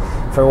see,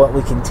 for what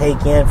we can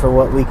take in, for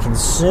what we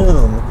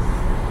consume.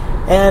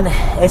 And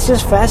it's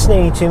just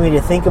fascinating to me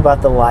to think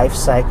about the life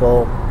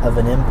cycle of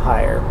an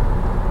empire.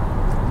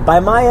 By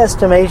my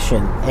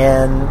estimation,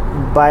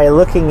 and by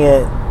looking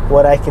at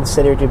what I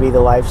consider to be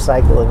the life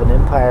cycle of an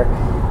empire,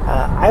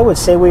 I would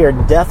say we are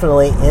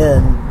definitely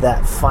in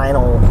that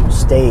final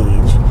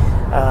stage.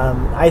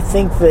 I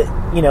think that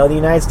the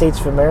United States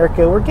of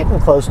America, we're getting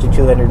close to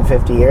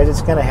 250 years.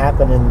 It's going to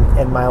happen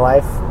in my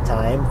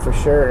lifetime for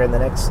sure. In the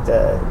next,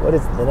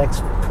 the next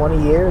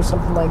 20 years,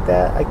 something like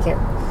that. I can't,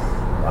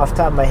 off the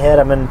top of my head,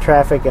 I'm in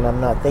traffic and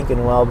I'm not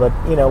thinking well, but,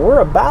 we're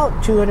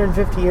about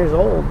 250 years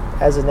old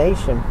as a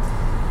nation.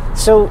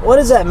 So what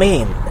does that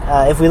mean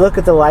if we look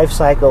at the life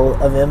cycle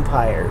of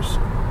empires?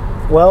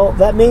 Well,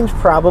 that means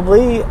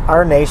probably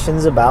our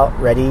nation's about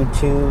ready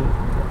to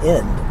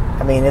end.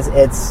 I mean,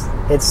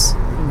 it's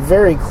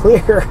very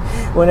clear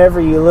whenever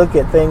you look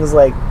at things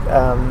like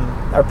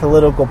our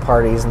political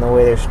parties and the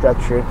way they're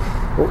structured.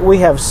 We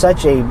have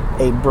such a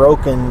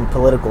broken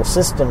political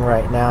system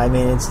right now. I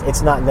mean,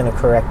 it's not going to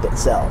correct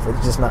itself.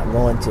 It's just not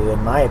going to,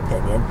 in my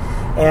opinion.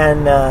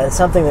 And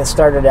something that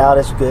started out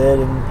as good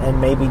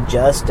and maybe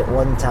just at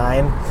one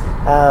time,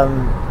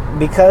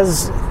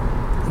 because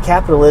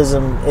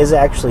capitalism is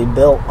actually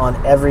built on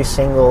every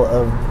single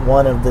of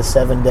one of the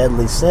 7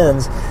 deadly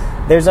sins.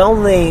 There's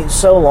only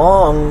so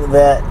long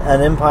that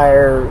an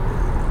empire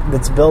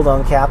that's built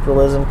on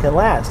capitalism can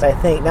last, I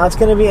think. Now, it's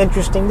going to be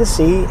interesting to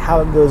see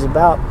how it goes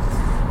about.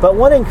 But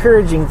one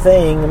encouraging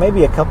thing,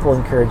 maybe a couple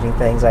encouraging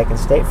things I can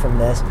state from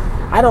this,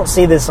 I don't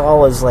see this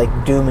all as like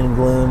doom and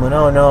gloom and,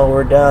 oh no,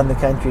 we're done, the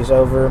country's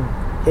over.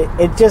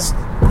 It just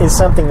is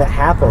something that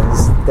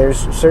happens. There's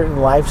certain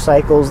life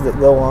cycles that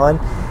go on.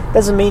 It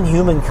doesn't mean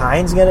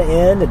humankind's going to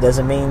end. It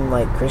doesn't mean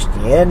like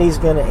Christianity's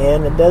going to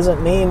end. It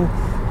doesn't mean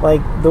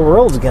like the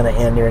world's going to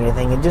end or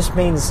anything. It just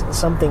means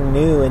something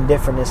new and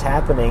different is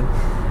happening.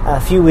 A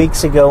few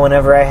weeks ago,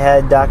 whenever I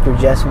had Dr.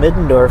 Jess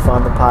Middendorf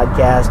on the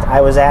podcast,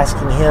 I was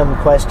asking him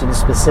questions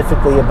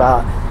specifically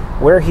about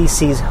where he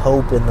sees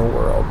hope in the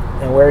world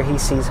and where he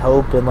sees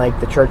hope in like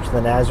the Church of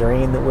the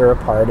Nazarene that we're a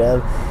part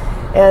of.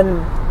 And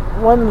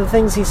one of the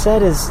things he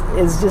said is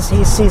just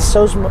he sees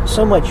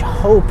so much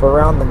hope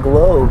around the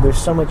globe.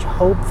 There's so much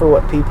hope for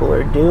what people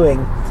are doing.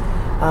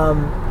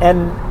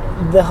 And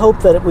the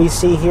hope that we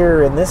see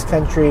here in this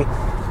country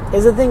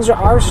is that things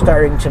are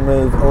starting to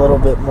move a little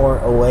bit more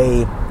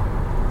away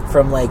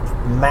from like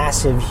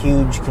massive,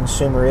 huge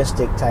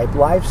consumeristic type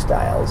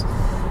lifestyles.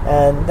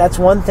 And that's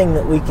one thing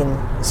that we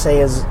can say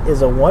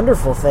is a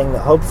wonderful thing that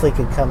hopefully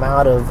could come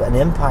out of an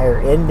empire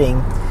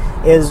ending,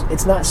 is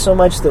it's not so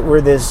much that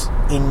we're this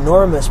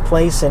enormous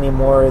place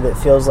anymore that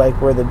feels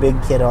like we're the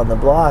big kid on the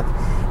block,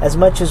 as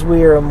much as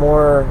we are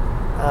more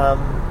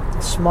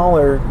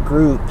smaller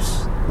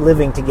groups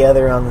living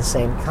together on the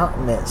same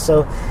continent.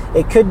 So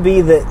it could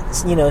be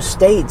that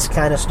states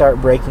kind of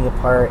start breaking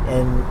apart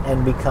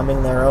and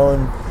becoming their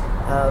own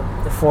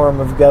form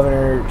of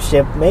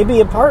governorship,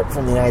 maybe apart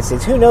from the United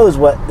States. Who knows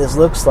what this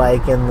looks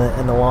like in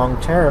the long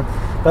term?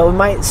 But we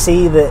might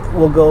see that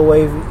we'll go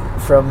away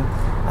from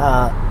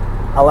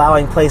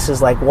allowing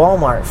places like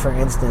Walmart, for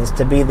instance,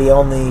 to be the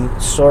only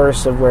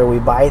source of where we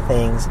buy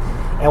things,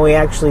 and we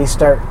actually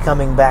start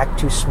coming back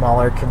to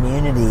smaller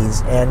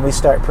communities, and we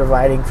start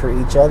providing for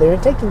each other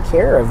and taking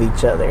care of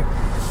each other.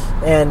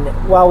 And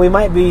while we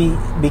might be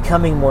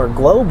becoming more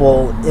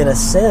global in a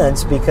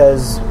sense,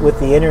 because with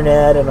the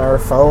internet and our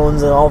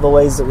phones and all the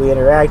ways that we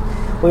interact,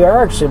 we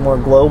are actually more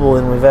global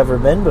than we've ever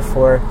been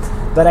before.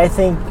 But I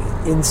think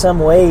in some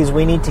ways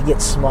we need to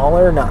get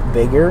smaller, not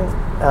bigger.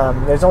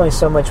 There's only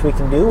so much we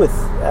can do with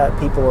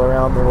people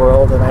around the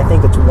world, and I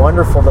think it's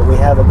wonderful that we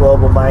have a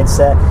global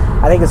mindset.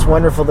 I think it's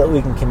wonderful that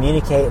we can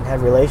communicate and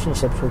have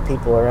relationships with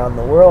people around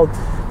the world.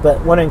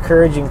 But one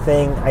encouraging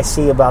thing I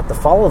see about the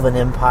fall of an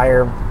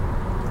empire,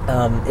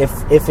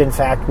 if in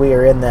fact we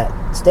are in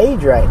that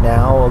stage right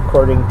now,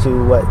 according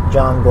to what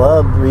John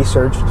Glubb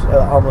researched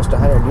almost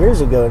 100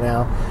 years ago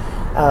now,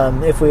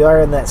 if we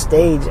are in that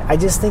stage, I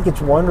just think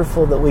it's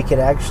wonderful that we could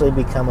actually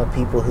become a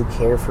people who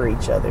care for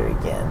each other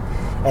again,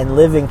 and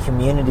live in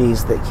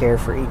communities that care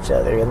for each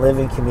other, and live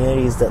in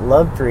communities that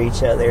love for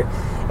each other.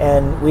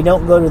 And we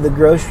don't go to the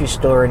grocery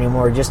store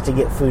anymore just to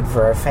get food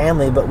for our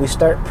family, but we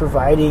start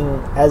providing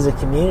as a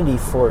community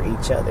for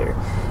each other,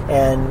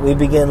 and we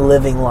begin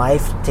living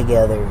life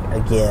together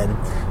again.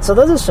 So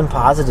those are some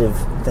positive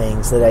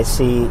things that I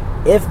see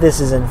if this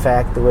is in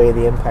fact the way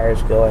the empire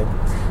is going.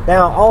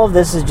 Now, all of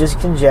this is just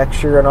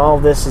conjecture, and all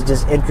of this is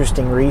just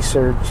interesting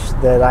research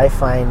that I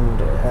find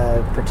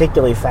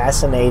particularly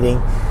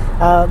fascinating.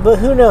 But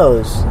who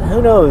knows?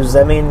 Who knows?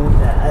 I mean,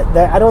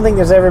 I don't think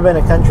there's ever been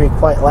a country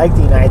quite like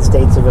the United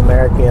States of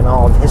America in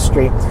all of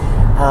history.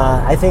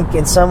 I think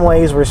in some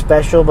ways we're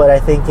special, but I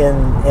think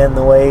in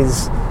the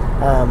ways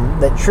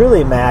that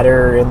truly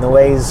matter, in the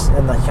ways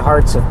in the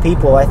hearts of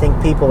people, I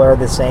think people are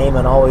the same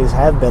and always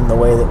have been the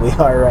way that we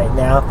are right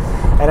now.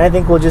 And I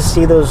think we'll just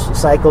see those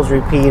cycles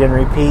repeat and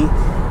repeat.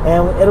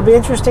 And it'll be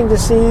interesting to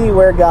see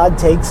where God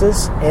takes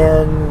us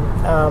and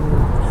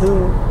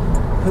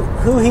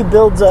who he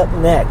builds up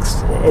next.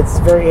 It's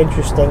very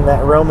interesting,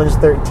 that Romans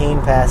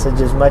 13 passage,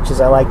 as much as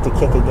I like to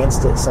kick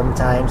against it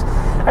sometimes.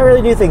 I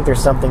really do think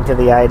there's something to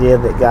the idea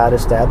that God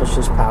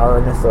establishes power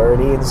and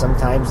authority, and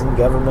sometimes in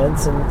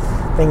governments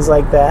and things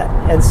like that.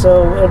 And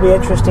so it'll be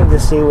interesting to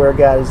see where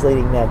God is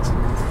leading next.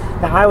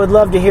 Now, I would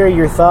love to hear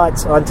your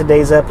thoughts on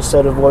today's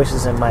episode of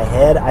Voices in My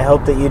Head. I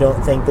hope that you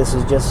don't think this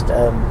is just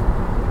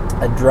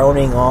a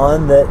droning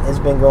on that has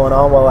been going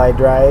on while I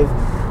drive.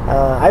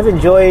 I've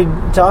enjoyed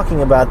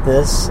talking about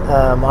this.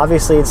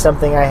 Obviously, it's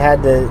something I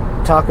had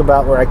to talk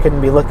about where I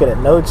couldn't be looking at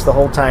notes the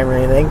whole time or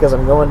anything because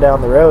I'm going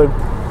down the road.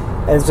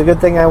 And it's a good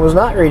thing I was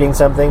not reading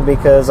something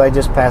because I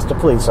just passed a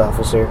police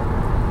officer.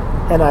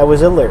 And I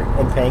was alert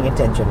and paying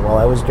attention while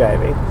I was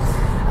driving.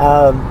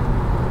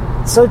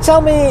 So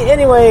tell me,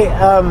 anyway,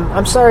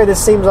 I'm sorry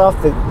this seems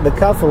off the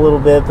cuff a little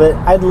bit, but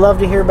I'd love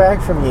to hear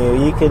back from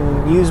you. You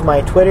can use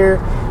my Twitter,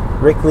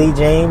 Rick Lee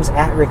James,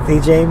 at Rick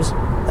Lee James.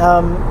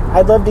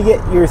 I'd love to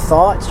get your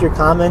thoughts, your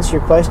comments,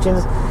 your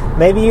questions.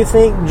 Maybe you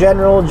think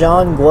General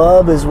John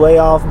Glubb is way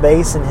off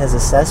base in his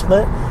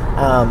assessment.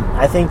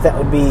 I think that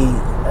would be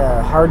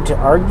hard to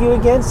argue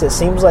against. It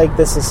seems like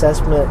this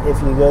assessment,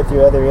 if you go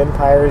through other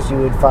empires, you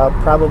would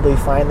probably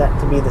find that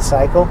to be the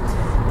cycle.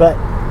 But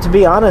to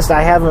be honest,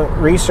 I haven't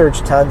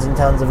researched tons and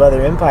tons of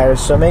other empires,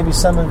 so maybe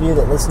some of you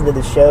that listen to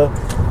the show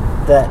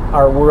that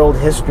are world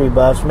history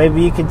buffs,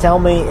 maybe you could tell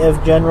me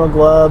if General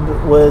Glubb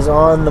was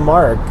on the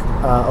mark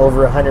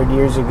over 100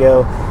 years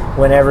ago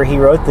whenever he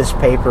wrote this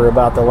paper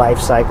about the life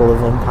cycle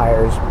of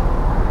empires.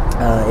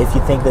 If you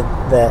think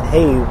that,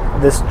 hey,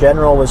 this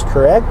general was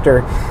correct,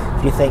 or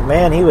if you think,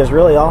 man, he was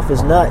really off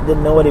his nut,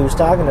 didn't know what he was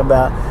talking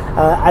about,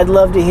 I'd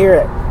love to hear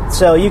it.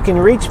 So you can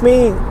reach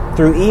me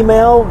through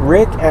email,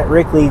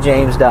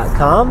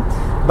 rick@rickleejames.com.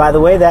 By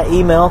the way, that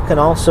email can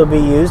also be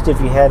used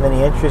if you have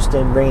any interest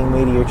in bringing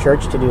me to your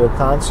church to do a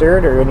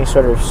concert or any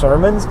sort of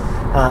sermons.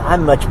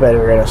 I'm much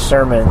better at a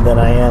sermon than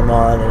I am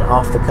on an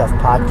off-the-cuff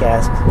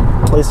podcast.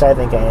 At least I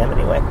think I am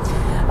anyway.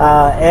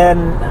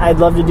 And I'd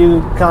love to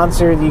do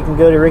concerts. You can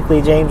go to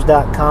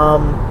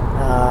rickleejames.com.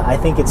 I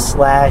think it's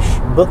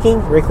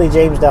 /booking,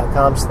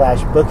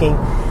 rickleejames.com/booking.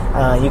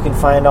 You can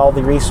find all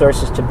the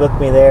resources to book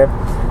me there.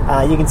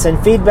 You can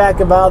send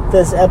feedback about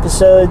this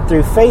episode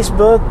through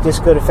Facebook.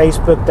 Just go to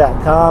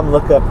facebook.com,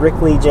 look up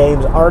Rick Lee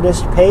James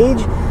Artist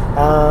page.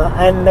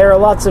 And there are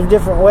lots of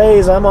different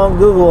ways. I'm on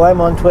Google, I'm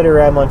on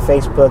Twitter, I'm on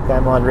Facebook,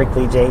 I'm on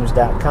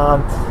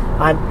rickleejames.com.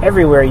 I'm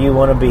everywhere you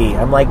want to be.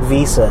 I'm like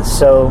Visa.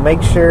 So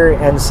make sure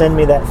and send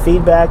me that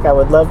feedback. I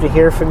would love to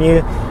hear from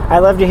you. I'd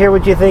love to hear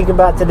what you think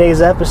about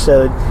today's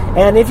episode.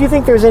 And if you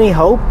think there's any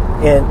hope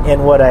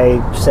in what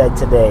I said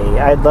today,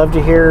 I'd love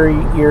to hear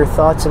your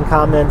thoughts and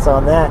comments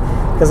on that,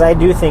 because I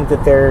do think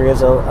that there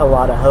is a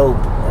lot of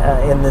hope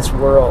in this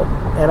world.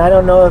 And I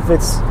don't know if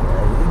it's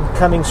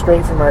coming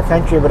straight from our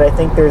country, but I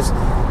think there's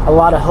a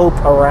lot of hope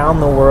around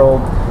the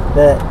world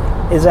that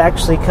is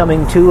actually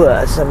coming to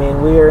us. I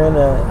mean, we are in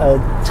a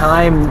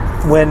time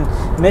when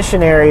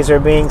missionaries are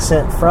being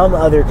sent from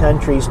other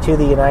countries to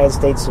the United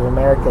States of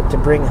America to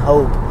bring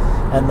hope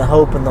and the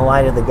hope and the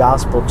light of the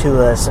gospel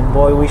to us. And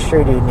boy, we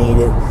sure do need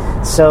it.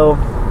 So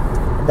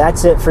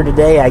that's it for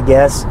today, I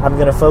guess. I'm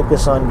going to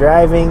focus on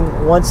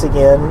driving once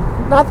again.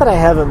 Not that I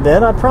haven't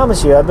been. I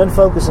promise you, I've been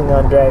focusing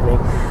on driving.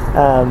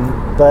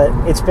 But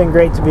it's been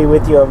great to be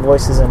with you on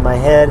Voices in My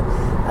Head.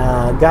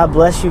 God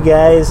bless you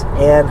guys,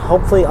 and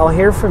hopefully I'll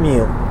hear from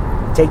you.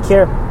 Take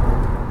care.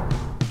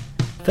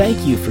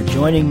 Thank you for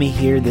joining me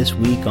here this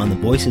week on the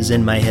Voices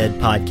in My Head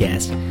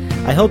podcast.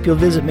 I hope you'll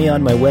visit me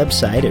on my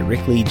website at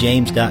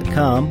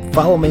rickleejames.com,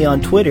 follow me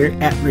on Twitter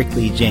at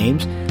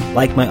rickleejames,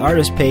 like my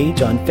artist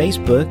page on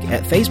Facebook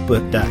at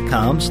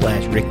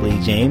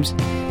facebook.com/rickleejames,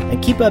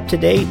 and keep up to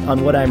date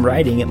on what I'm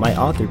writing at my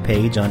author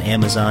page on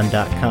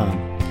amazon.com.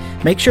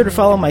 Make sure to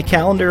follow my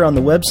calendar on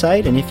the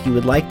website, and if you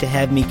would like to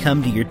have me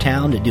come to your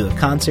town to do a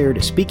concert,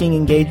 a speaking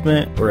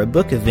engagement, or a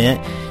book event,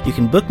 you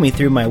can book me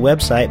through my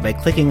website by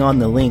clicking on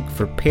the link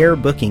for Pair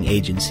Booking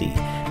Agency.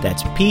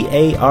 That's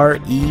Pare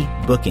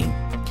Booking.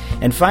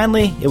 And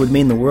finally, it would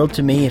mean the world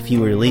to me if you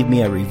were to leave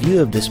me a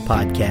review of this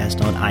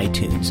podcast on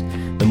iTunes.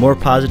 The more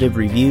positive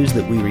reviews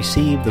that we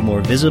receive, the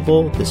more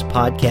visible this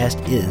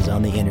podcast is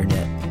on the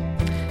internet.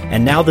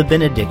 And now the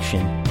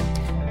benediction.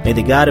 May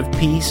the God of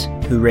peace,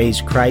 who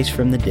raised Christ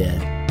from the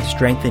dead,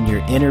 strengthen your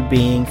inner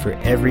being for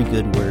every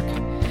good work.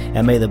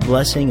 And may the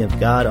blessing of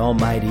God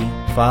Almighty,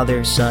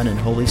 Father, Son, and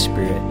Holy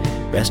Spirit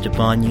rest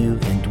upon you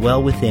and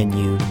dwell within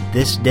you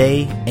this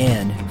day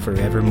and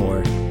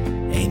forevermore.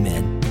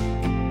 Amen.